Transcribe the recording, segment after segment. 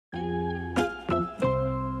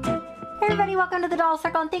everybody, welcome to the Doll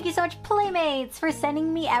Circle, and thank you so much Playmates for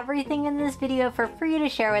sending me everything in this video for free to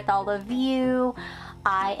share with all of you.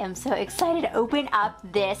 I am so excited to open up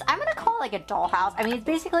this. I'm gonna call it like a dollhouse. I mean, it's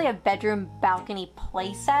basically a bedroom balcony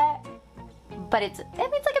playset, but it's like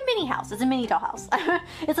a mini house. It's a mini dollhouse.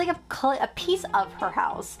 It's like a piece of her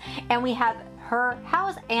house, and we have her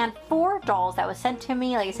house and 4 dolls that was sent to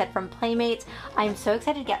me, like I said, from Playmates. I'm so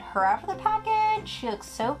excited to get her out of the package. She looks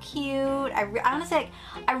so cute. Honestly,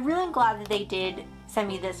 I really am glad that they did send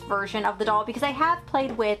me this version of the doll, because I have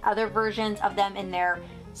played with other versions of them in their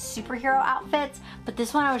superhero outfits, but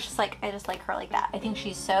this one I was just like, I just like her like that. I think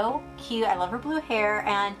she's so cute. I love her blue hair,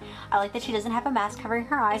 and I like that she doesn't have a mask covering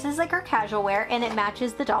her eyes. This is like her casual wear, and it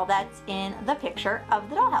matches the doll that's in the picture of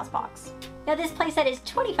the dollhouse box. Now this playset is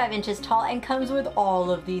 25 inches tall and comes with all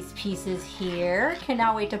of these pieces here.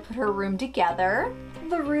 Cannot wait to put her room together.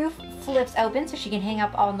 The roof flips open so she can hang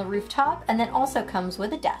up on the rooftop, and then also comes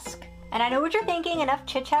with a desk. And I know what you're thinking, enough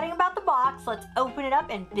chit-chatting about the box. Let's open it up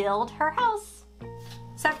and build her house.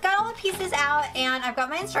 So I've got all the pieces out, and I've got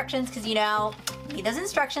my instructions, because you know, need those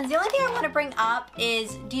instructions. The only thing I want to bring up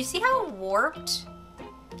is, do you see how warped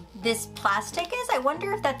this plastic is? I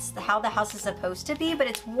wonder if that's how the house is supposed to be, but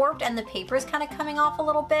it's warped and the paper is kind of coming off a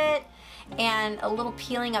little bit, and a little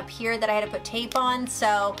peeling up here that I had to put tape on.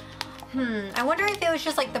 So I wonder if it was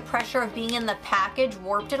just like the pressure of being in the package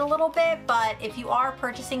warped it a little bit. But if you are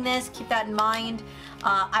purchasing this, keep that in mind.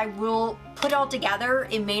 I will put it all together.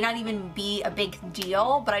 It may not even be a big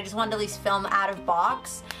deal, but I just wanted to at least film out of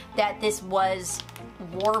box that this was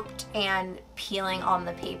warped and peeling on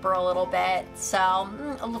the paper a little bit. So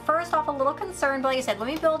first off, a little concerned, but like I said, let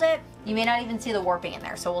me build it. You may not even see the warping in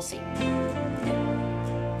there, so we'll see.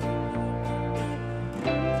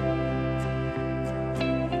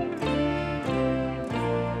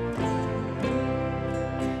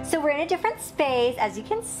 So we're in a different space. As you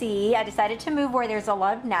can see, I decided to move where there's a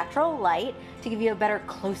lot of natural light to give you a better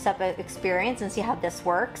close-up experience and see how this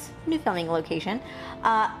works. New filming location.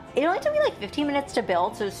 It only took me like 15 minutes to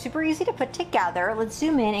build, so it's super easy to put together. Let's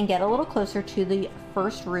zoom in and get a little closer to the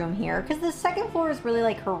first room here, because the second floor is really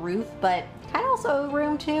like her roof, but kind of also a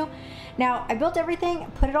room too. Now, I built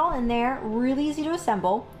everything, put it all in there, really easy to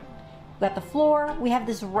assemble. We got the floor, we have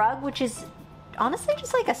this rug, which is honestly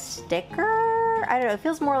just like a sticker. I don't know, it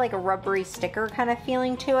feels more like a rubbery sticker kind of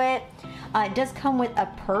feeling to it. It does come with a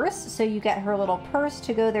purse, so you get her little purse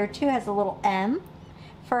to go there too. It has a little M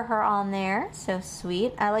for her on there, so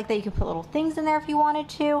sweet. I like that you can put little things in there if you wanted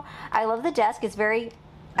to. I love the desk, it's very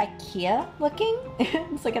IKEA looking.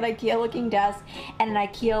 It's like an IKEA looking desk and an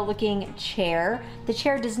IKEA looking chair. The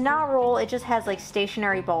chair does not roll, it just has like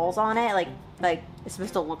stationary balls on it, like it's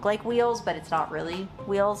supposed to look like wheels, but it's not really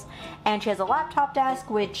wheels. And she has a laptop desk,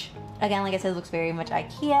 which again, like I said, looks very much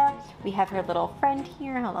IKEA. We have her little friend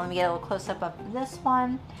here. Hold on, let me get a little close up of this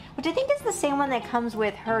one, which I think is the same one that comes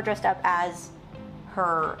with her dressed up as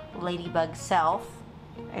her ladybug self.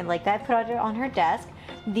 I like that. I put it on her desk.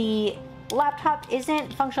 The laptop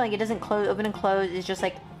isn't functional, like it doesn't open and close. It's just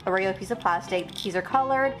like a regular piece of plastic. The keys are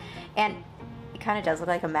colored, and it kind of does look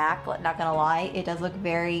like a Mac, not gonna lie. It does look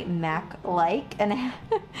very Mac-like, and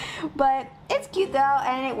but it's cute though,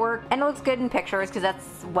 and it worked, and it looks good in pictures, because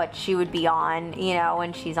that's what she would be on, you know,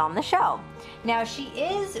 when she's on the show. Now she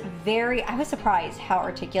is I was surprised how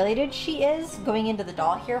articulated she is going into the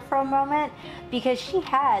doll here for a moment, because she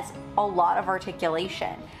has a lot of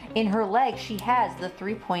articulation. In her legs, she has the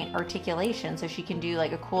 3-point articulation, so she can do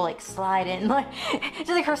like a cool like slide in, like just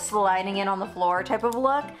like her sliding in on the floor type of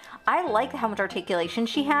look. I like how much articulation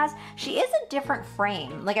she has. She is a different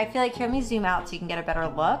frame. Like I feel like, here, let me zoom out so you can get a better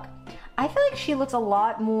look. I feel like she looks a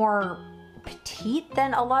lot more petite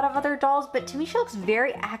than a lot of other dolls, but to me she looks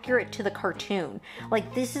very accurate to the cartoon.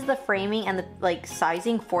 Like this is the framing and the like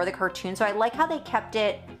sizing for the cartoon, so I like how they kept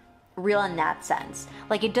it real in that sense.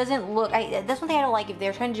 Like it doesn't look, that's one thing I don't like, if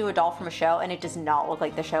they're trying to do a doll from a show and it does not look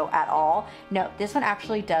like the show at all. No, this one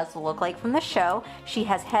actually does look like from the show. She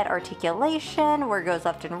has head articulation where it goes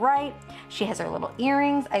left and right. She has her little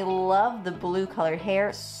earrings. I love the blue colored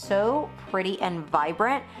hair, so pretty and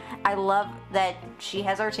vibrant. I love that she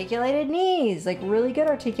has articulated knees, like really good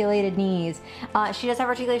articulated knees. She does have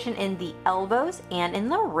articulation in the elbows and in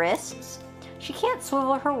the wrists. She can't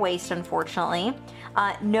swivel her waist, unfortunately.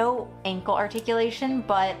 No ankle articulation,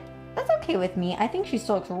 but that's okay with me. I think she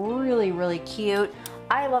still looks really, really cute.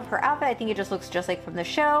 I love her outfit. I think it just looks just like from the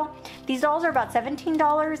show. These dolls are about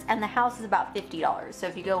 $17 and the house is about $50. So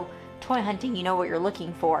if you go toy hunting, you know what you're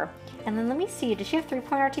looking for. And then let me see, does she have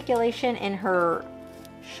 3-point articulation in her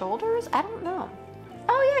shoulders? I don't know.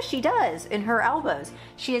 Oh yes, she does in her elbows.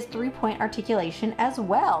 She has 3-point articulation as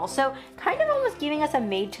well. So kind of almost giving us a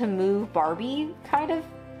made to move Barbie kind of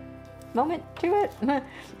moment to it.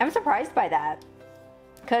 I'm surprised by that.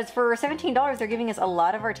 Because for $17, they're giving us a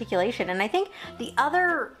lot of articulation. And I think the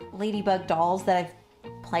other Ladybug dolls that I've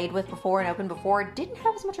played with before and opened before didn't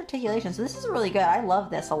have as much articulation. So this is really good. I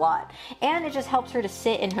love this a lot. And it just helps her to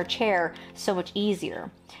sit in her chair so much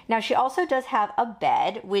easier. Now she also does have a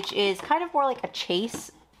bed, which is kind of more like a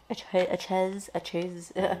chase. I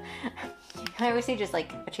always say just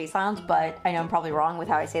like a chase lounge, but I know I'm probably wrong with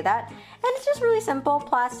how I say that. And it's just really simple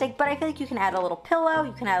plastic, but I feel like you can add a little pillow,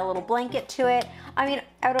 you can add a little blanket to it. I mean,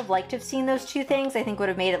 I would have liked to have seen those two things. I think would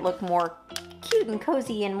have made it look more cute and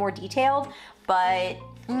cozy and more detailed, but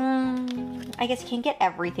I guess you can't get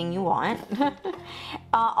everything you want.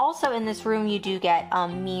 Also in this room you do get a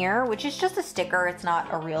mirror, which is just a sticker. It's not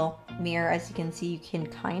a real mirror. As you can see, you can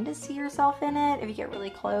kind of see yourself in it if you get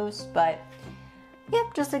really close, but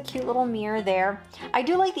yep, just a cute little mirror there. I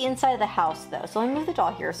do like the inside of the house though, so let me move the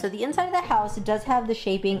doll here. So the inside of the house, it does have the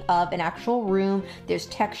shaping of an actual room. There's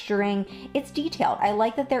texturing. It's detailed. I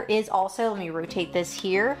like that there is also, let me rotate this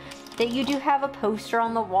here, that you do have a poster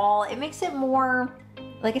on the wall. It makes it more,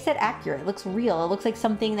 like I said, accurate. It looks real. It looks like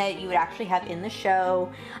something that you would actually have in the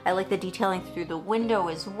show. I like the detailing through the window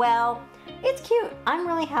as well. It's cute. I'm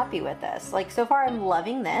really happy with this. Like, so far I'm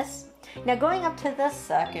loving this. Now going up to the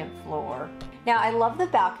second floor. Now I love the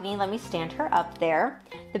balcony. Let me stand her up there.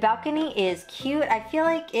 The balcony is cute. I feel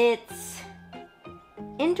like it's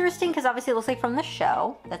interesting because obviously it looks like from the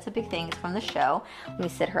show. That's a big thing. It's from the show. Let me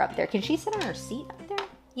sit her up there. Can she sit on her seat up there?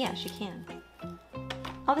 Yeah, she can.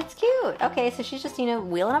 Oh, that's cute. Okay, so she's just, you know,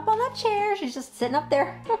 wheeling up on that chair. She's just sitting up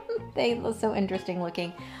there. They look so interesting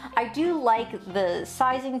looking. I do like the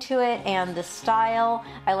sizing to it and the style.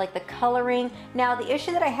 I like the coloring. Now, the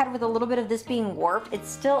issue that I had with a little bit of this being warped, it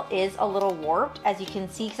still is a little warped, as you can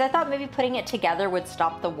see, because I thought maybe putting it together would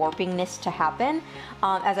stop the warpingness to happen.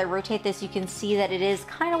 As I rotate this, you can see that it is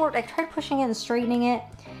kind of warped. I tried pushing it and straightening it.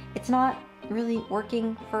 It's not really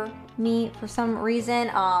working for me for some reason.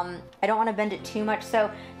 I don't want to bend it too much,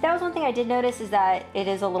 so that was one thing I did notice, is that it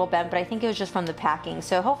is a little bent, but I think it was just from the packing,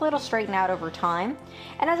 so hopefully it'll straighten out over time.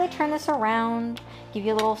 And as I turn this around, give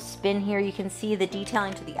you a little spin here, you can see the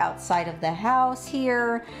detailing to the outside of the house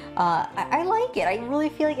here. I like it. I really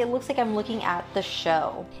feel like it looks like I'm looking at the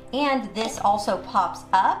show. And this also pops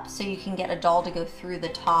up, so you can get a doll to go through the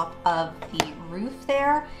top of the roof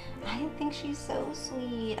there. I think she's so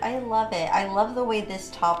sweet. I love it. I love the way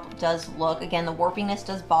this top does look. Again, the warpiness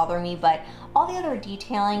does bother me, but all the other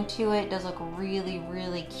detailing to it does look really,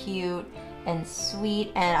 really cute and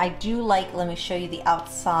sweet. And I do like, let me show you the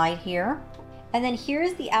outside here. And then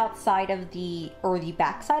here's the outside of the, or the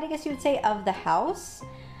back side, I guess you would say, of the house.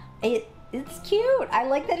 It's cute. I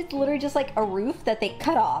like that it's literally just like a roof that they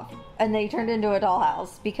cut off and they turned into a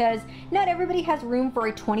dollhouse, because not everybody has room for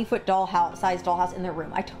a 20-foot size dollhouse in their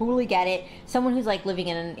room. I totally get it. Someone who's like living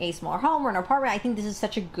in a smaller home or an apartment, I think this is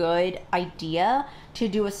such a good idea to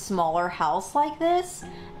do a smaller house like this.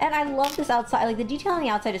 And I love this outside. Like, the detail on the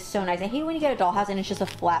outside is so nice. I hate when you get a dollhouse and it's just a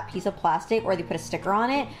flat piece of plastic, or they put a sticker on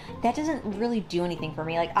it. That doesn't really do anything for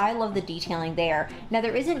me. Like, I love the detailing there. Now,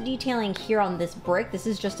 there isn't detailing here on this brick. This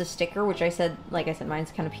is just a sticker, which I said, like I said,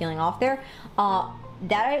 mine's kind of peeling off there.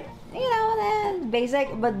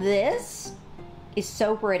 Basic, but this is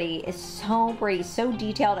so pretty. It's so pretty, so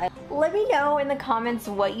detailed. Let me know in the comments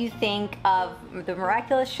what you think of the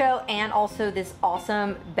Miraculous show, and also this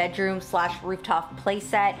awesome bedroom / rooftop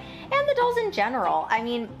playset, and the dolls in general. I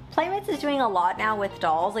mean, Playmates is doing a lot now with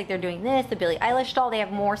dolls. Like, they're doing this, the Billie Eilish doll. They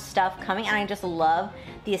have more stuff coming, and I just love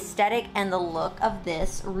the aesthetic and the look of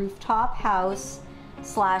this rooftop house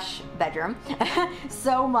 / bedroom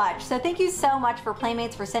so much. So thank you so much for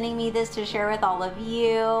Playmates for sending me this to share with all of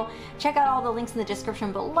you. Check out all the links in the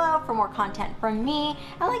description below for more content from me.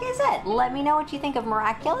 And like I said, let me know what you think of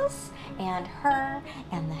Miraculous and her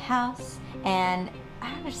and the house. And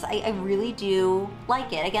I really do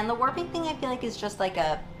like it. Again, the warping thing I feel like is just like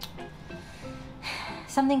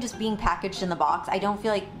something just being packaged in the box. I don't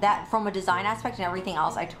feel like that from a design aspect and everything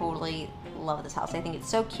else. I totally love this house. I think it's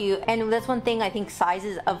so cute. And that's one thing, I think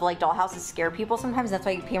sizes of like doll houses scare people sometimes. That's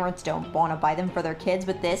why parents don't want to buy them for their kids,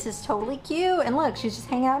 but this is totally cute. And look, she's just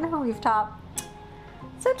hanging out on her rooftop.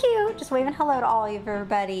 So cute. Just waving hello to all of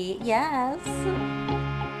everybody. Yes.